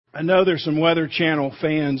I know there's some Weather Channel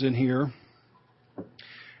fans in here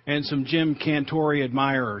and some Jim Cantore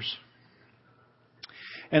admirers.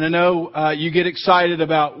 And I know you get excited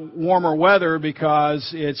about warmer weather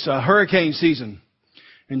because it's hurricane season.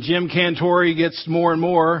 And Jim Cantore gets more and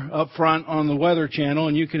more up front on the Weather Channel,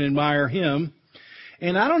 and you can admire him.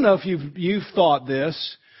 And I don't know if you've thought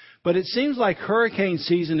this, but it seems like hurricane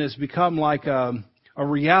season has become like a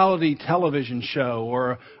reality television show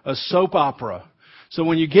or a soap opera. So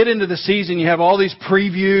when you get into the season, you have all these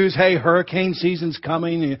previews. Hey, hurricane season's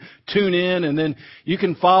coming. You tune in, and then you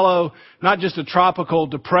can follow not just a tropical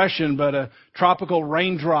depression, but a tropical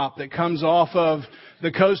raindrop that comes off of the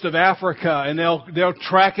coast of Africa, and they'll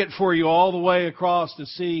track it for you all the way across to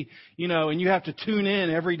see, and you have to tune in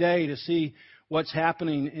every day to see what's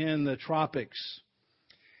happening in the tropics.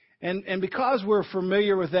 And because we're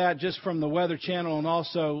familiar with that just from the Weather Channel and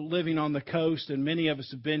also living on the coast, and many of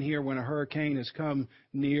us have been here when a hurricane has come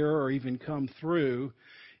near or even come through,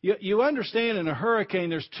 you understand in a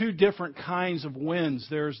hurricane there's two different kinds of winds.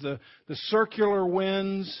 There's the circular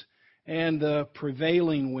winds and the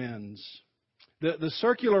prevailing winds. The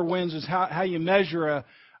circular winds is how you measure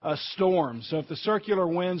a storm. So if the circular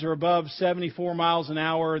winds are above 74 miles an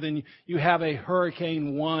hour, then you have a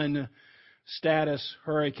Hurricane 1 status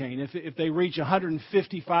hurricane. If they reach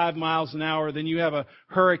 155 miles an hour, then you have a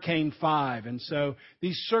Hurricane 5. And so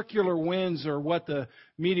these circular winds are what the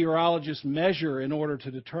meteorologists measure in order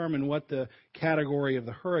to determine what the category of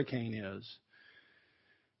the hurricane is.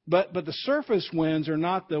 But the surface winds are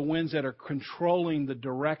not the winds that are controlling the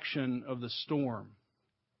direction of the storm.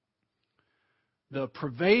 The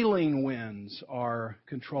prevailing winds are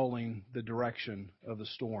controlling the direction of the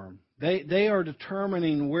storm. They are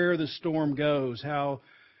determining where the storm goes,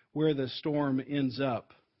 where the storm ends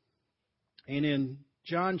up. And in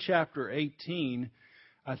John chapter 18,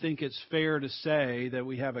 I think it's fair to say that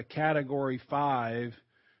we have a Category 5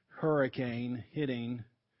 hurricane hitting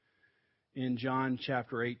in John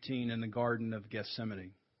chapter 18 in the Garden of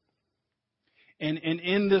Gethsemane. And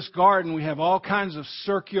in this garden, we have all kinds of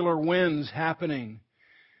circular winds happening.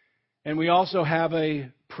 And we also have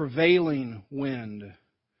a prevailing wind.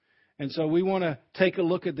 And so we want to take a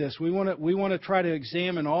look at this. We want to try to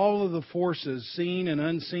examine all of the forces, seen and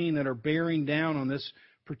unseen, that are bearing down on this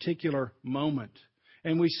particular moment.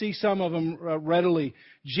 And we see some of them readily.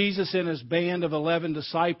 Jesus and his band of 11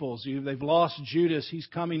 disciples. They've lost Judas. He's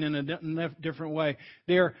coming in a different way.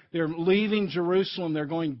 They're leaving Jerusalem. They're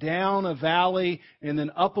going down a valley and then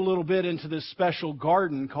up a little bit into this special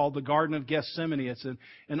garden called the Garden of Gethsemane. It's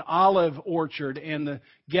an olive orchard. And the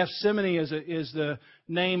Gethsemane is the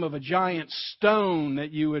name of a giant stone that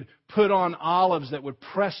you would put on olives that would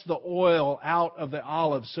press the oil out of the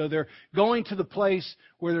olives. So they're going to the place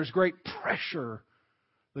where there's great pressure.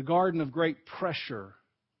 The garden of great pressure.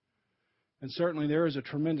 And certainly there is a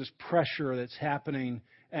tremendous pressure that's happening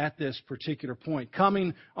at this particular point.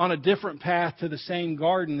 Coming on a different path to the same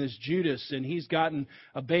garden is Judas, and he's gotten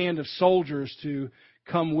a band of soldiers to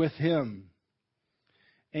come with him.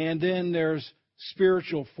 And then there's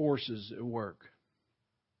spiritual forces at work.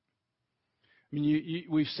 I mean,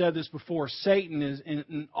 we've said this before. Satan is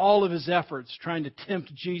in all of his efforts trying to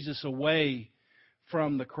tempt Jesus away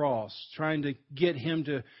from the cross, trying to get him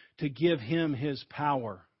to give him his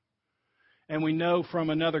power. And we know from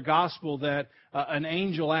another gospel that an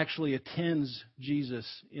angel actually attends Jesus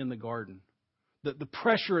in the garden. The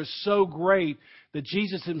pressure is so great that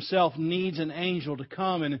Jesus himself needs an angel to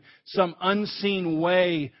come and in some unseen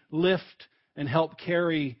way lift and help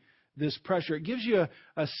carry this pressure. It gives you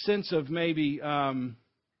a sense of maybe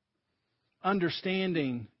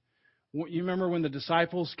understanding. You remember when the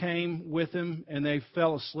disciples came with him and they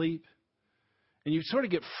fell asleep? And you sort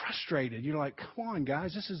of get frustrated. You're like, come on,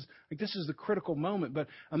 guys, this is the critical moment. But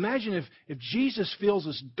imagine if Jesus feels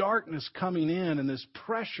this darkness coming in and this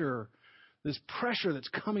pressure that's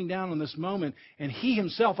coming down on this moment, and he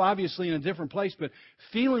himself obviously in a different place, but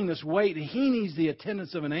feeling this weight, and he needs the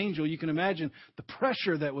attendance of an angel. You can imagine the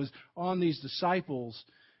pressure that was on these disciples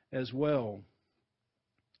as well.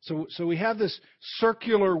 So we have this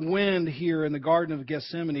circular wind here in the Garden of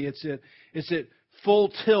Gethsemane. It's at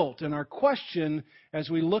full tilt. And our question as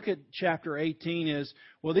we look at chapter 18 is,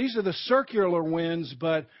 well, these are the circular winds,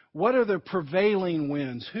 but what are the prevailing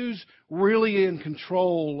winds? Who's really in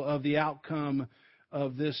control of the outcome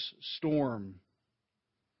of this storm?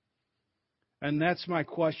 And that's my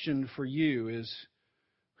question for you, is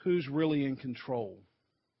who's really in control?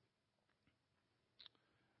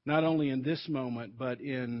 Not only in this moment, but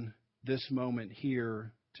in this moment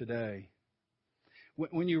here today.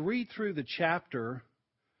 When you read through the chapter,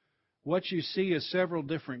 what you see is several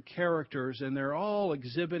different characters, and they're all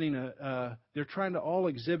exhibiting they're trying to all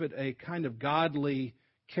exhibit a kind of godly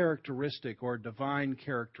characteristic or divine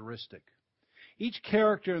characteristic. Each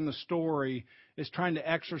character in the story is trying to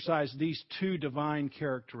exercise these two divine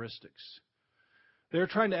characteristics. They're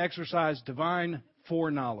trying to exercise divine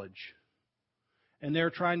foreknowledge, and they're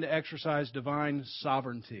trying to exercise divine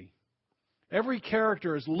sovereignty. Every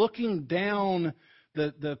character is looking down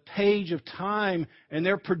the page of time, and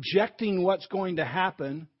they're projecting what's going to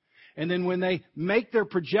happen. And then when they make their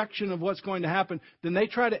projection of what's going to happen, then they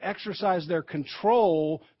try to exercise their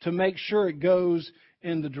control to make sure it goes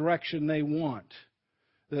in the direction they want.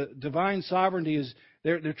 The divine sovereignty is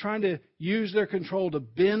they're trying to use their control to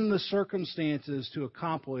bend the circumstances to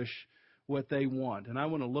accomplish what they want. And I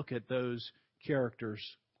want to look at those characters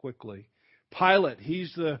quickly. Pilate,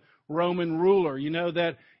 he's the Roman ruler. You know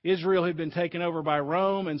that Israel had been taken over by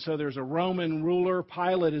Rome, and so there's a Roman ruler.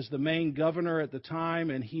 Pilate is the main governor at the time,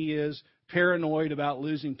 and he is paranoid about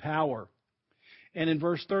losing power. And in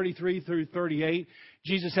verse 33 through 38,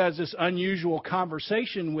 Jesus has this unusual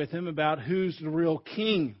conversation with him about who's the real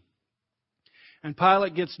king. And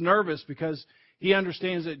Pilate gets nervous because he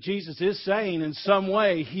understands that Jesus is saying in some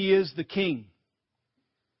way he is the king.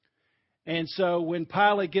 And so when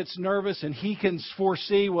Pilate gets nervous and he can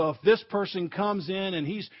foresee, well, if this person comes in and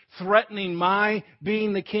he's threatening my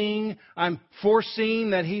being the king, I'm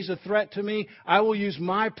foreseeing that he's a threat to me, I will use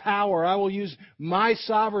my power, I will use my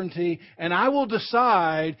sovereignty, and I will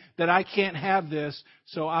decide that I can't have this,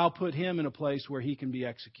 so I'll put him in a place where he can be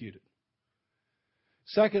executed.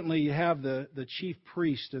 Secondly, you have the chief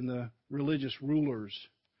priest and the religious rulers.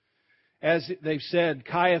 As they've said,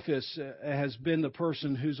 Caiaphas has been the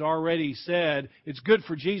person who's already said it's good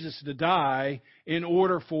for Jesus to die in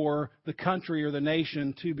order for the country or the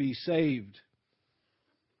nation to be saved.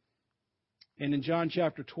 And in John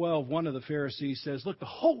chapter 12, one of the Pharisees says, look, the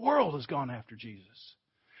whole world has gone after Jesus.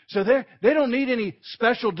 So they don't need any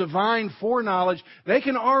special divine foreknowledge. They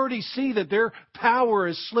can already see that their power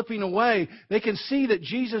is slipping away. They can see that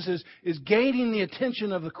Jesus is gaining the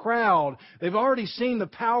attention of the crowd. They've already seen the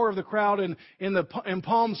power of the crowd in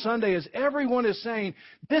Palm Sunday as everyone is saying,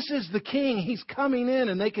 this is the king. He's coming in,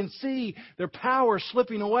 and they can see their power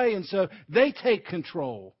slipping away. And so they take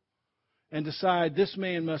control and decide this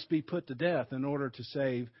man must be put to death in order to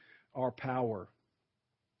save our power.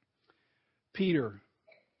 Peter.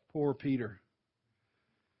 Poor Peter.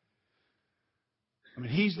 I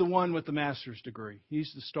mean, he's the one with the master's degree.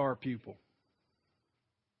 He's the star pupil.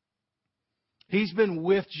 He's been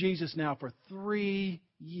with Jesus now for 3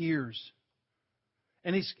 years.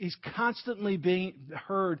 And he's constantly being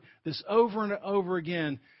heard this over and over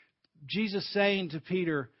again. Jesus saying to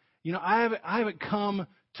Peter, you know, I haven't come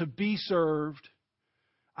to be served.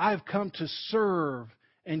 I have come to serve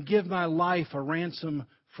and give my life a ransom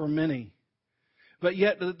for many. But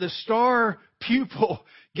yet the star pupil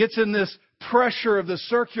gets in this pressure of the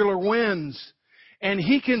circular winds, and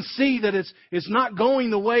he can see that it's not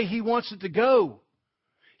going the way he wants it to go.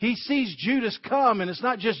 He sees Judas come, and it's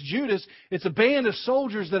not just Judas, it's a band of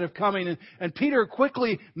soldiers that have come in, and Peter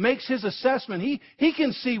quickly makes his assessment. He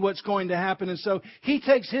can see what's going to happen, and so he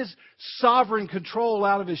takes his sovereign control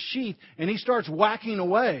out of his sheath, and he starts whacking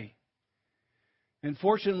away. And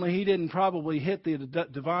fortunately, he didn't probably hit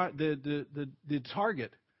the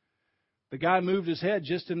target. The guy moved his head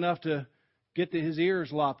just enough to get his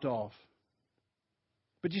ears lopped off.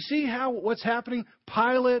 But you see what's happening?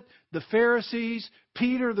 Pilate, the Pharisees,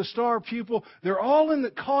 Peter, the star pupil, they're all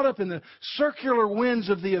caught up in the circular winds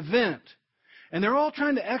of the event. And they're all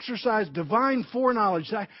trying to exercise divine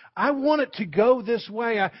foreknowledge. I want it to go this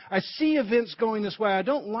way. I see events going this way. I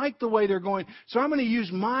don't like the way they're going. So I'm going to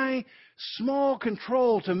use my small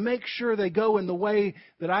control to make sure they go in the way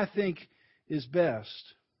that I think is best.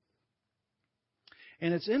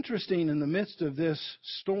 And it's interesting, in the midst of this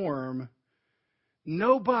storm,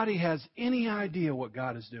 nobody has any idea what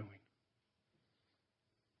God is doing.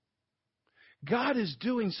 God is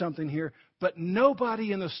doing something here, but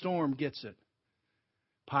nobody in the storm gets it.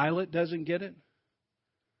 Pilate doesn't get it.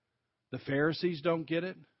 The Pharisees don't get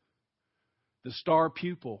it. The star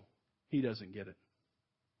pupil, he doesn't get it.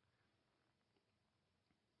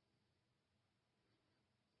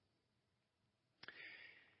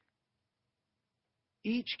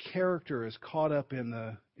 Each character is caught up in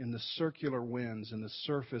the circular winds and the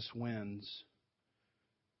surface winds,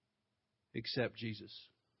 except Jesus.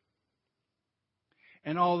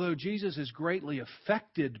 And although Jesus is greatly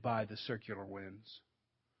affected by the circular winds,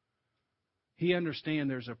 he understands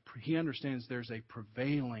there's a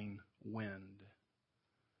prevailing wind.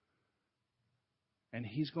 And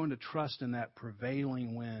he's going to trust in that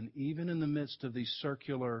prevailing wind, even in the midst of these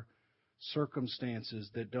circular circumstances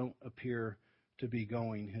that don't appear to be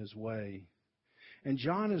going his way. And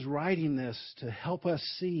John is writing this to help us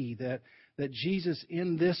see that Jesus,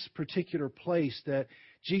 in this particular place, that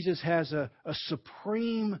Jesus has a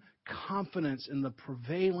supreme confidence in the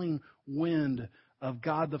prevailing wind of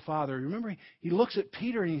God the Father. Remember, he looks at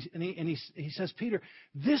Peter and he says, Peter,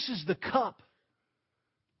 this is the cup.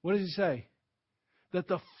 What does he say? That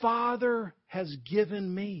the Father has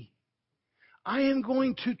given me. I am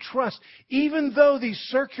going to trust, even though these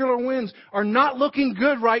circular winds are not looking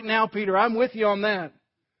good right now, Peter. I'm with you on that.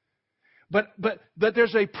 But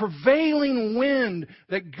there's a prevailing wind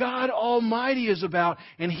that God Almighty is about,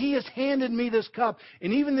 and He has handed me this cup.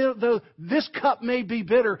 And even though this cup may be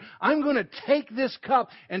bitter, I'm going to take this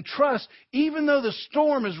cup and trust, even though the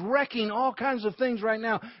storm is wrecking all kinds of things right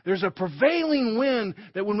now, there's a prevailing wind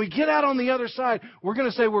that when we get out on the other side, we're going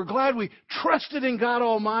to say we're glad we trusted in God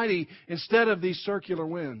Almighty instead of these circular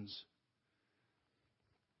winds.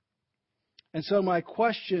 And so my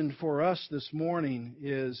question for us this morning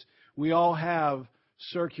is, we all have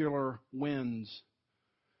circular winds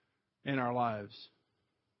in our lives.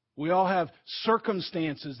 We all have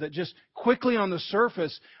circumstances that just quickly on the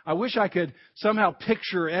surface, I wish I could somehow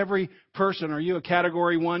picture every person. Are you a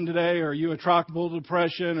Category 1 today? Are you a tropical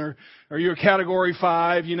depression? Or are you a Category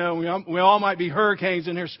 5? You know, we all might be hurricanes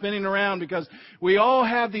in here spinning around because we all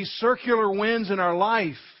have these circular winds in our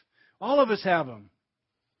life. All of us have them.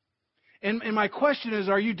 And my question is,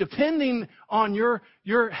 are you depending on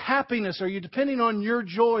your happiness? Are you depending on your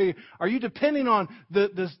joy? Are you depending on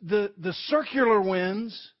the circular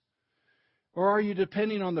winds? Or are you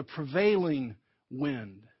depending on the prevailing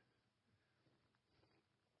wind?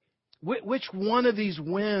 Which one of these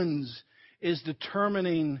winds is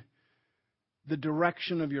determining the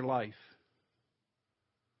direction of your life?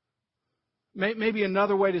 Maybe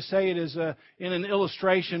another way to say it is in an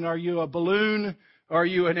illustration, are you a balloon? Or are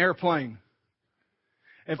you an airplane?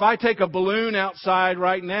 If I take a balloon outside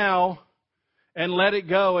right now and let it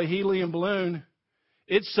go, a helium balloon,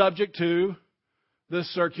 it's subject to the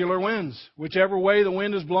circular winds. Whichever way the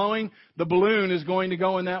wind is blowing, the balloon is going to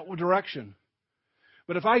go in that direction.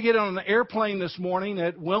 But if I get on an airplane this morning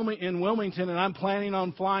in Wilmington and I'm planning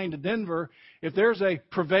on flying to Denver, if there's a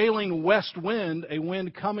prevailing west wind, a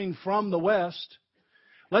wind coming from the west,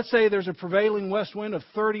 let's say there's a prevailing west wind of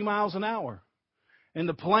 30 miles an hour. And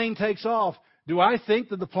the plane takes off, do I think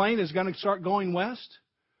that the plane is going to start going west?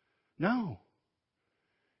 No.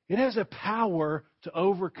 It has a power to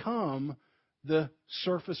overcome the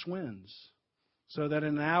surface winds so that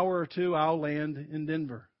in an hour or two I'll land in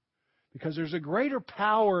Denver. Because there's a greater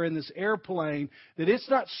power in this airplane that it's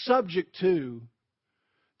not subject to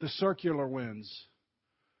the circular winds.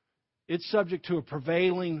 It's subject to a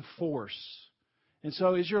prevailing force. And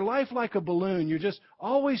so is your life like a balloon? You're just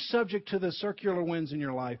always subject to the circular winds in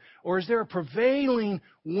your life? Or is there a prevailing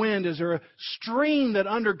wind? Is there a stream that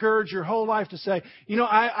undergirds your whole life to say, you know,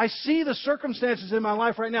 I see the circumstances in my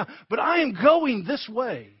life right now, but I am going this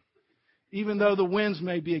way, even though the winds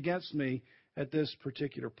may be against me at this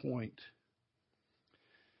particular point.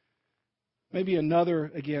 Maybe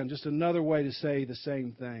just another way to say the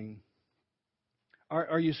same thing.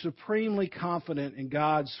 Are you supremely confident in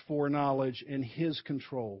God's foreknowledge and His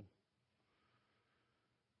control?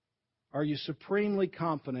 Are you supremely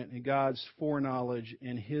confident in God's foreknowledge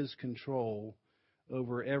and His control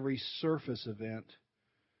over every surface event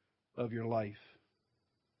of your life?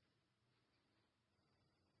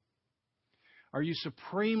 Are you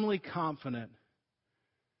supremely confident?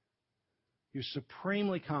 You're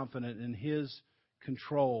supremely confident in His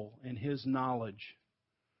control and His knowledge?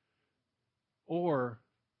 Or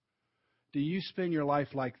do you spend your life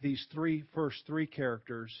like these first three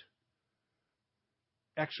characters,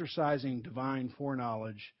 exercising divine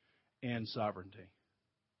foreknowledge and sovereignty?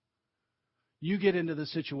 You get into the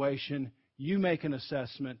situation, you make an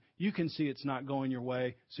assessment, you can see it's not going your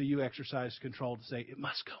way, so you exercise control to say, it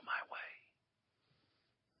must go my way.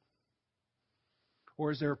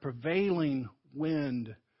 Or is there a prevailing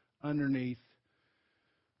wind underneath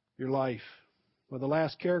your life? Well, the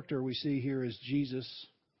last character we see here is Jesus.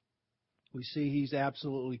 We see He's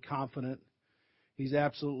absolutely confident. He's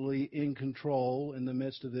absolutely in control in the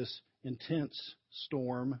midst of this intense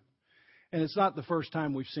storm. And it's not the first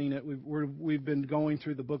time we've seen it. We've been going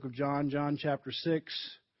through the book of John, John chapter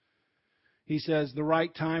 6. He says, the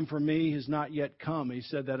right time for me has not yet come. He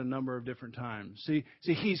said that a number of different times. See,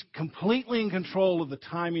 He's completely in control of the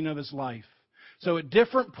timing of His life. So at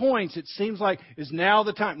different points, it seems like, is now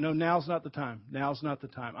the time? No, now's not the time. Now's not the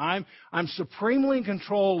time. I'm supremely in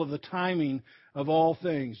control of the timing of all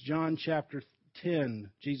things. John chapter 10,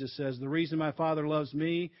 Jesus says, the reason my Father loves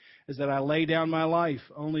me is that I lay down my life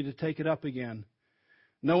only to take it up again.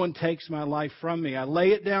 No one takes my life from me. I lay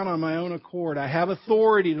it down on my own accord. I have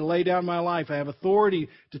authority to lay down my life. I have authority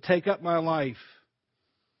to take up my life.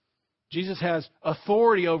 Jesus has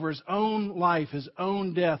authority over His own life, His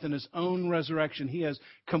own death, and His own resurrection. He has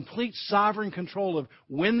complete sovereign control of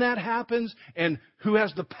when that happens and who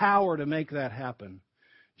has the power to make that happen.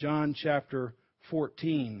 John chapter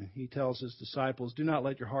 14, He tells His disciples, do not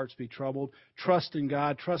let your hearts be troubled. Trust in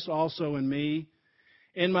God. Trust also in me.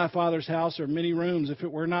 In my Father's house are many rooms. If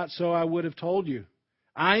it were not so, I would have told you.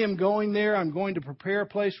 I am going there. I'm going to prepare a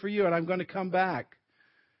place for you, and I'm going to come back.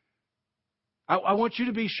 I want you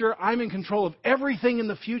to be sure I'm in control of everything in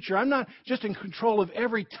the future. I'm not just in control of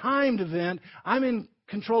every timed event. I'm in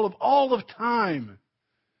control of all of time.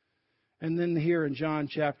 And then here in John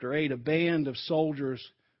chapter 8, a band of soldiers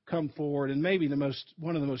come forward, and maybe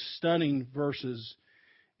one of the most stunning verses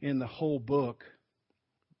in the whole book,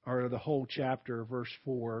 or the whole chapter, verse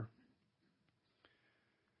 4.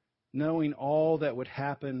 Knowing all that would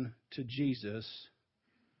happen to Jesus,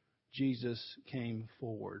 Jesus came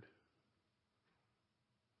forward.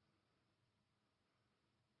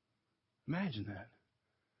 Imagine that.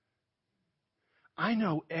 I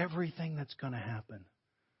know everything that's going to happen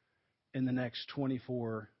in the next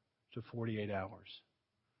 24 to 48 hours.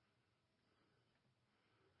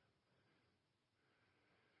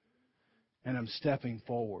 And I'm stepping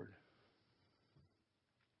forward.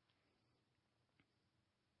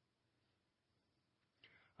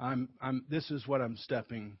 This is what I'm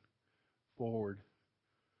stepping forward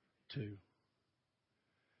to.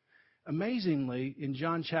 Amazingly, in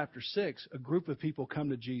John chapter 6, a group of people come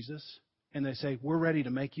to Jesus and they say, we're ready to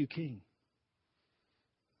make you king.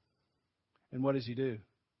 And what does He do?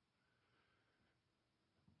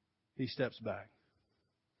 He steps back.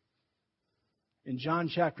 In John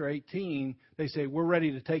chapter 18, they say, we're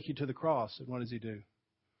ready to take you to the cross. And what does He do?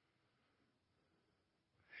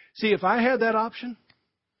 See, if I had that option,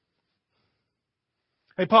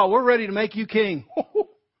 hey, Paul, we're ready to make you king.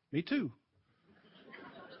 Me too.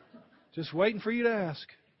 Just waiting for you to ask.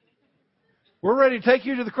 We're ready to take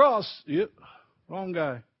you to the cross. Yep, wrong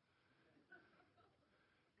guy.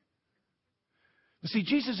 But see,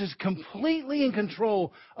 Jesus is completely in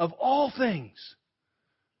control of all things.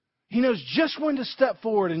 He knows just when to step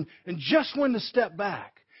forward and just when to step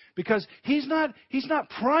back. Because He's not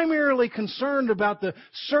primarily concerned about the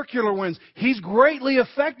circular winds. He's greatly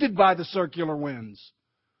affected by the circular winds.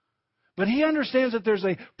 But He understands that there's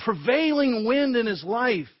a prevailing wind in His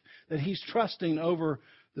life that He's trusting over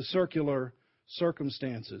the circular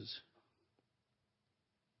circumstances.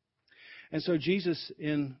 And so Jesus,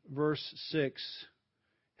 in verse 6,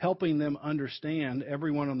 helping them understand,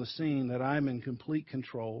 everyone on the scene, that I'm in complete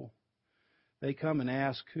control. They come and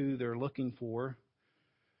ask who they're looking for.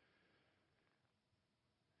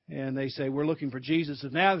 And they say, we're looking for Jesus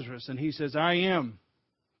of Nazareth. And He says, I am.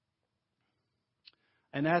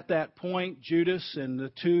 And at that point, Judas and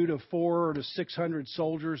the 200 to 400 to 600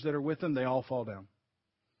 soldiers that are with him, they all fall down.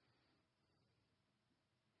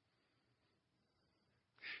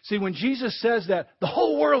 See, when Jesus says that, the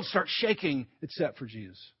whole world starts shaking except for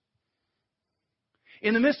Jesus.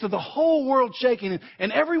 In the midst of the whole world shaking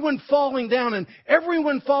and everyone falling down and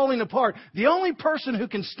everyone falling apart, the only person who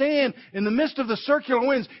can stand in the midst of the circular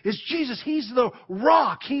winds is Jesus. He's the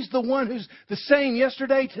rock. He's the one who's the same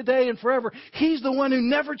yesterday, today, and forever. He's the one who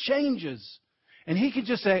never changes. And He can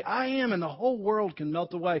just say, I am, and the whole world can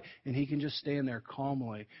melt away. And He can just stand there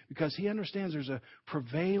calmly because He understands there's a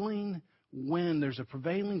prevailing wind, there's a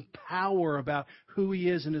prevailing power about who He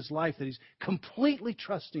is in His life that He's completely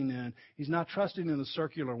trusting in. He's not trusting in the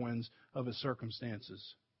circular winds of His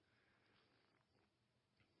circumstances.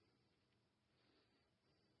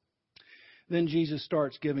 Then Jesus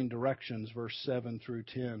starts giving directions, verse 7 through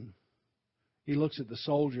 10. He looks at the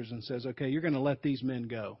soldiers and says, okay, you're going to let these men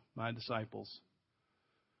go, my disciples.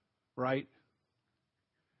 Right?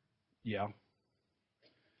 Yeah.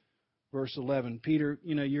 Verse 11, Peter,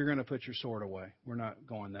 you're going to put your sword away. We're not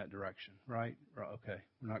going that direction, right? Okay,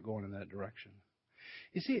 we're not going in that direction.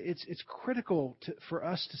 You see, it's critical for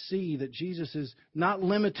us to see that Jesus is not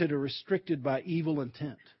limited or restricted by evil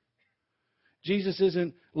intent. Jesus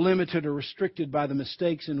isn't limited or restricted by the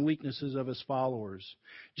mistakes and weaknesses of His followers.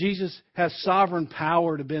 Jesus has sovereign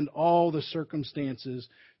power to bend all the circumstances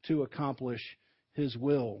to accomplish His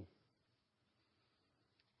will.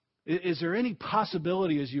 Is there any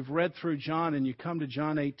possibility as you've read through John and you come to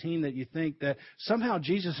John 18 that you think that somehow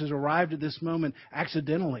Jesus has arrived at this moment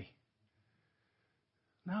accidentally?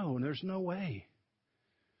 No, there's no way.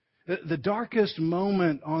 The darkest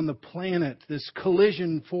moment on the planet, this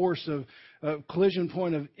collision point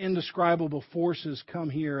of indescribable forces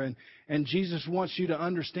come here. And Jesus wants you to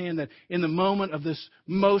understand that in the moment of this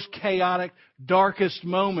most chaotic, darkest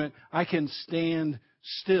moment, I can stand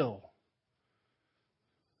still.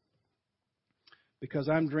 Because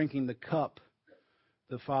I'm drinking the cup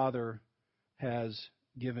the Father has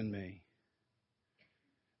given me.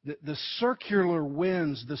 The circular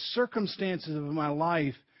winds, the circumstances of my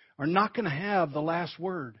life are not going to have the last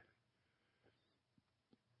word.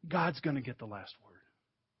 God's going to get the last word.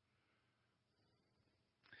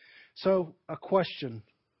 So, a question.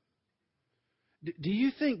 Do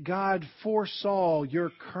you think God foresaw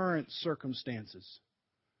your current circumstances?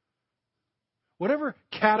 Whatever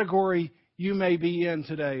category you may be in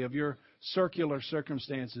today of your circular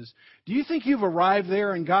circumstances, do you think you've arrived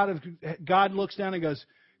there and God looks down and goes,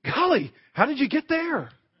 golly, how did you get there?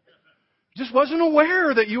 Just wasn't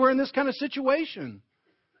aware that you were in this kind of situation.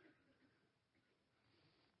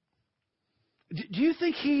 Do you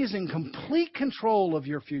think He is in complete control of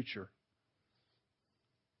your future?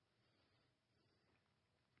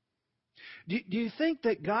 Do you think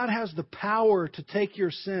that God has the power to take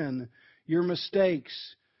your sin, your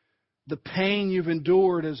mistakes, the pain you've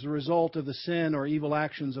endured as a result of the sin or evil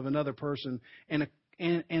actions of another person, and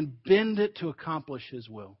bend it to accomplish His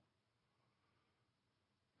will?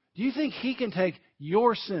 Do you think He can take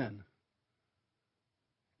your sin,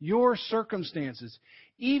 your circumstances,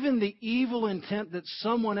 even the evil intent that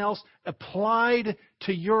someone else applied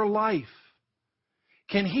to your life?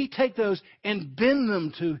 Can He take those and bend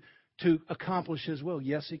them to accomplish His will?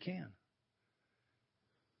 Yes, He can.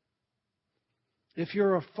 If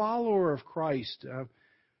you're a follower of Christ,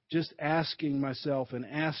 just asking myself and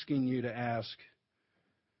asking you to ask,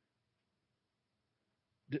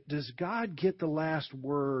 does God get the last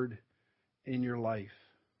word in your life?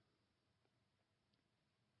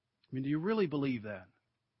 I mean, do you really believe that?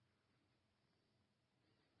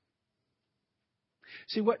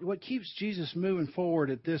 See, what keeps Jesus moving forward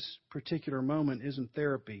at this particular moment isn't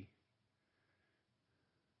therapy.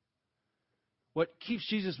 What keeps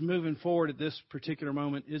Jesus moving forward at this particular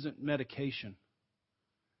moment isn't medication.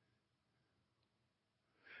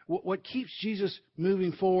 What keeps Jesus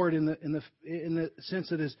moving forward in the sense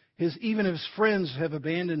that his even his friends have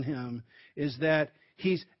abandoned Him is that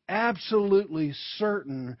He's absolutely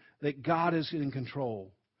certain that God is in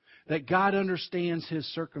control, that God understands His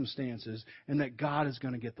circumstances, and that God is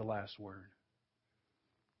going to get the last word.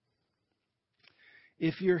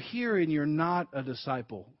 If you're here and you're not a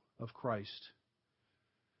disciple of Christ,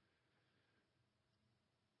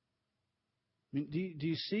 I mean, do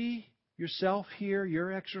you see yourself here?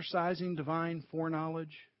 You're exercising divine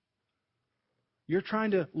foreknowledge. You're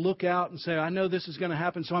trying to look out and say, I know this is going to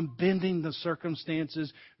happen, so I'm bending the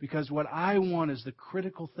circumstances because what I want is the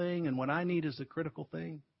critical thing and what I need is the critical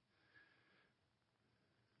thing.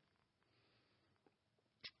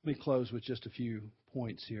 Let me close with just a few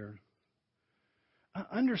points here.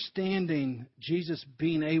 Understanding Jesus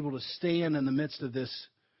being able to stand in the midst of this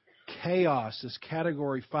chaos, this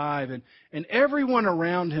category 5, and everyone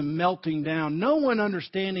around Him melting down, no one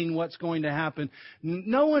understanding what's going to happen,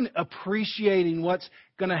 no one appreciating what's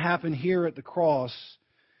going to happen here at the cross,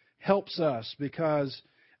 helps us because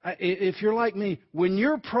if you're like me, when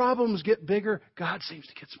your problems get bigger, God seems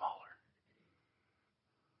to get smaller.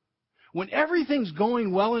 When everything's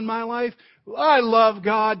going well in my life, I love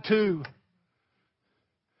God too.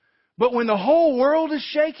 But when the whole world is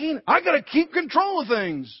shaking, I got to keep control of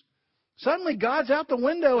things. Suddenly God's out the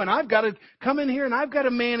window and I've got to come in here and I've got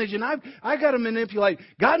to manage and I've got to manipulate.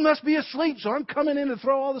 God must be asleep, so I'm coming in to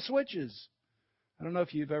throw all the switches. I don't know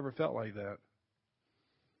if you've ever felt like that.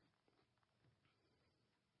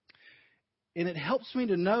 And it helps me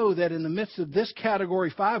to know that in the midst of this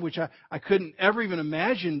category 5, which I couldn't ever even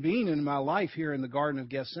imagine being in my life here in the Garden of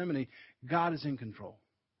Gethsemane, God is in control.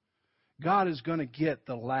 God is going to get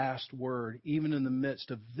the last word. Even in the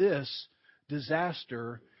midst of this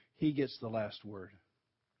disaster, He gets the last word.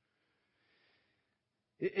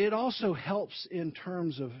 It also helps in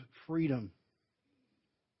terms of freedom.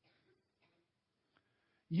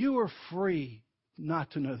 You are free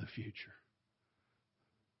not to know the future.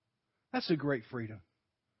 That's a great freedom.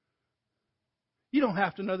 You don't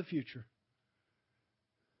have to know the future.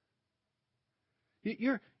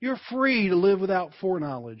 You're free to live without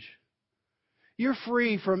foreknowledge. You're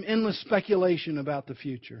free from endless speculation about the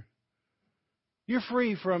future. You're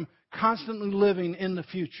free from constantly living in the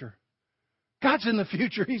future. God's in the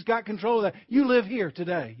future. He's got control of that. You live here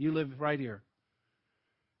today. You live right here.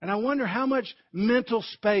 And I wonder how much mental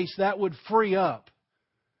space that would free up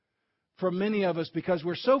for many of us, because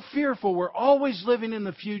we're so fearful. We're always living in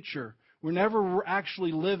the future. We're never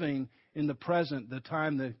actually living in the present, the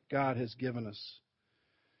time that God has given us.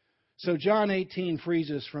 So John 18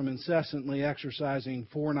 frees us from incessantly exercising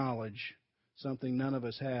foreknowledge, something none of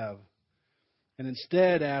us have, and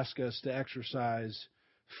instead asks us to exercise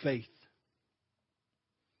faith.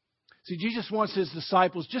 See, Jesus wants His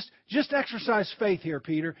disciples, just exercise faith here,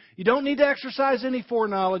 Peter. You don't need to exercise any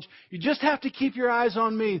foreknowledge. You just have to keep your eyes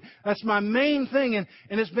on me. That's my main thing, and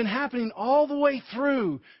it's been happening all the way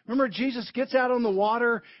through. Remember, Jesus gets out on the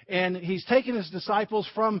water, and He's taking His disciples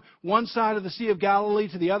from one side of the Sea of Galilee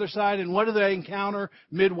to the other side, and what do they encounter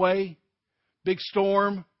midway? Big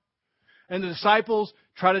storm. And the disciples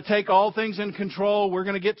try to take all things in control. We're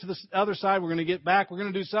going to get to the other side. We're going to get back. We're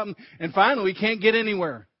going to do something. And finally, we can't get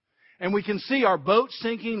anywhere. And we can see our boat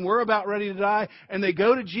sinking. We're about ready to die. And they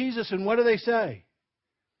go to Jesus, and what do they say?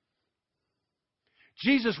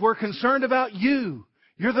 Jesus, we're concerned about you.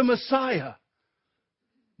 You're the Messiah.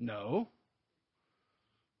 No.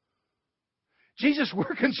 Jesus,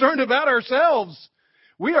 we're concerned about ourselves.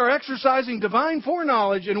 We are exercising divine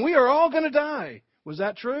foreknowledge, and we are all going to die. Was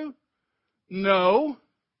that true? No.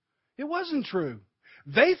 It wasn't true.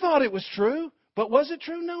 They thought it was true, but was it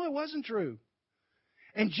true? No, it wasn't true.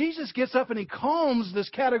 And Jesus gets up and He calms this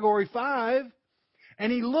category 5,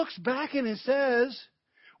 and He looks back and He says,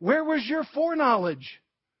 where was your foreknowledge?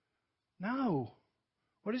 No.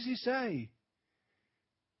 What does He say?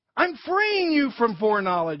 I'm freeing you from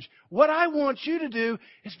foreknowledge. What I want you to do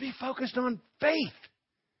is be focused on faith.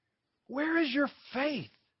 Where is your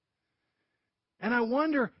faith? And I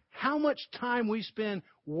wonder how much time we spend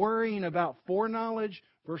worrying about foreknowledge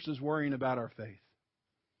versus worrying about our faith.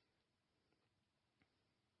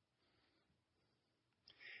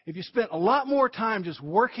 If you spent a lot more time just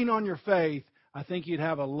working on your faith, I think you'd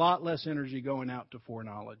have a lot less energy going out to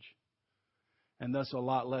foreknowledge, and thus a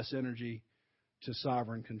lot less energy to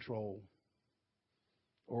sovereign control,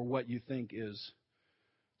 or what you think is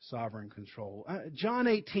sovereign control. John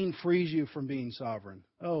 18 frees you from being sovereign.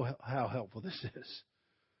 Oh, how helpful this is.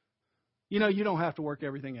 You know, you don't have to work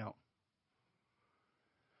everything out.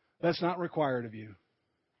 That's not required of you.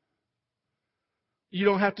 You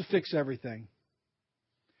don't have to fix everything.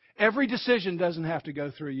 Every decision doesn't have to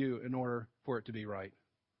go through you in order for it to be right.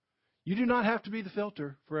 You do not have to be the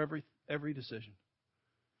filter for every decision.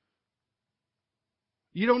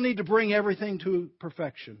 You don't need to bring everything to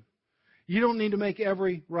perfection. You don't need to make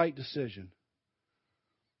every right decision.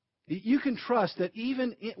 You can trust that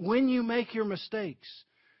even when you make your mistakes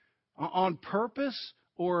on purpose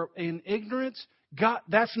or in ignorance, God,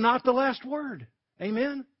 that's not the last word.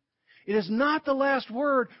 Amen? It is not the last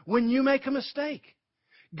word when you make a mistake.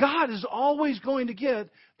 God is always going to get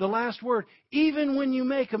the last word, even when you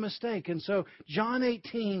make a mistake. And so John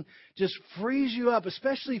 18 just frees you up,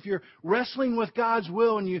 especially if you're wrestling with God's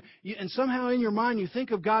will, and and somehow in your mind you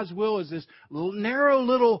think of God's will as this narrow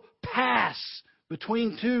little pass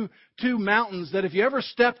between two mountains that if you ever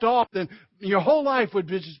stepped off, then your whole life would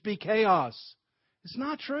just be chaos. It's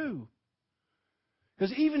not true.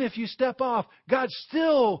 Because even if you step off, God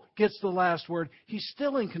still gets the last word. He's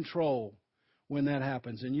still in control when that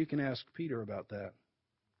happens. And you can ask Peter about that.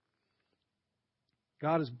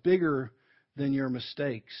 God is bigger than your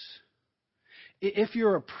mistakes. If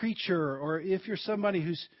you're a preacher, or if you're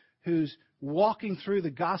somebody who's walking through the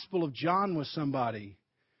Gospel of John with somebody,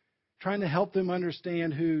 trying to help them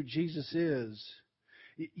understand who Jesus is,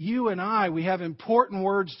 you and I, we have important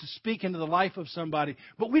words to speak into the life of somebody,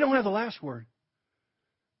 but we don't have the last word.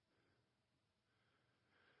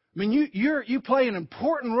 I mean, you play an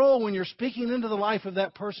important role when you're speaking into the life of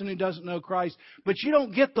that person who doesn't know Christ, but you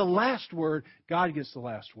don't get the last word. God gets the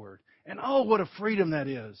last word. And oh, what a freedom that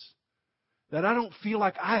is. That I don't feel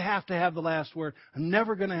like I have to have the last word. I'm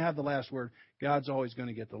never going to have the last word. God's always going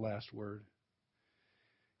to get the last word.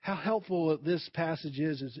 How helpful this passage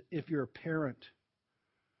is if you're a parent.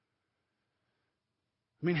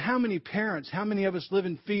 I mean, how many parents, how many of us live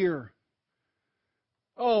in fear?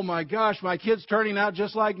 Oh my gosh, my kid's turning out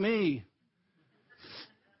just like me.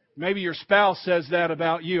 Maybe your spouse says that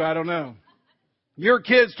about you. I don't know. Your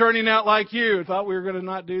kid's turning out like you. I thought we were going to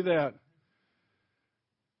not do that.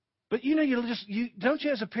 But you know, don't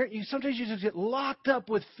you as a parent, sometimes you just get locked up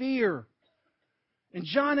with fear. And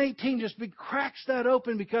John 18 just cracks that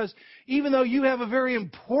open, because even though you have a very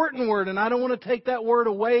important word, and I don't want to take that word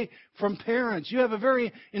away from parents, you have a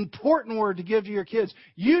very important word to give to your kids.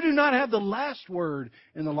 You do not have the last word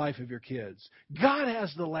in the life of your kids. God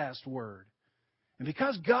has the last word. And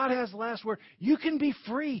because God has the last word, you can be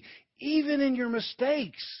free, even in your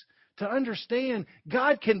mistakes, to understand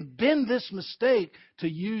God can bend this mistake to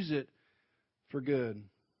use it for good.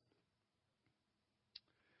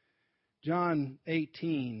 John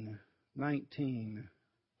 18:19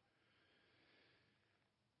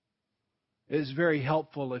 is very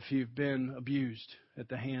helpful if you've been abused at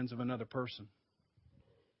the hands of another person.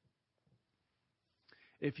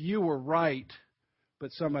 If you were right,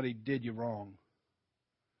 but somebody did you wrong,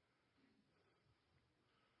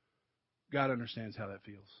 God understands how that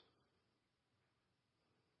feels.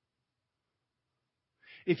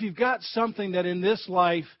 If you've got something that in this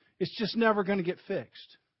life is just never going to get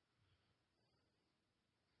fixed,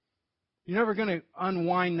 you're never going to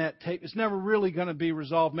unwind that tape. It's never really going to be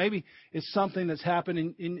resolved. Maybe it's something that's happened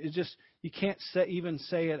and it's just, you can't even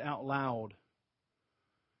say it out loud.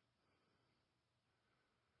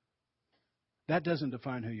 That doesn't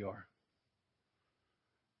define who you are.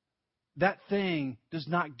 That thing does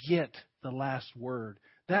not get the last word.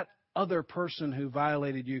 That other person who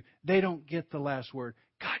violated you, they don't get the last word.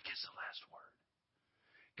 God gets the last word.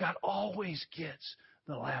 God always gets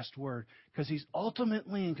the last word, because He's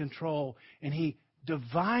ultimately in control, and He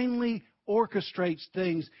divinely orchestrates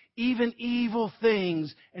things, even evil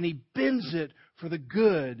things, and He bends it for the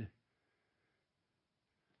good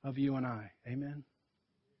of you and I. Amen?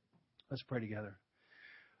 Let's pray together.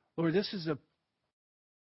 Lord, this is a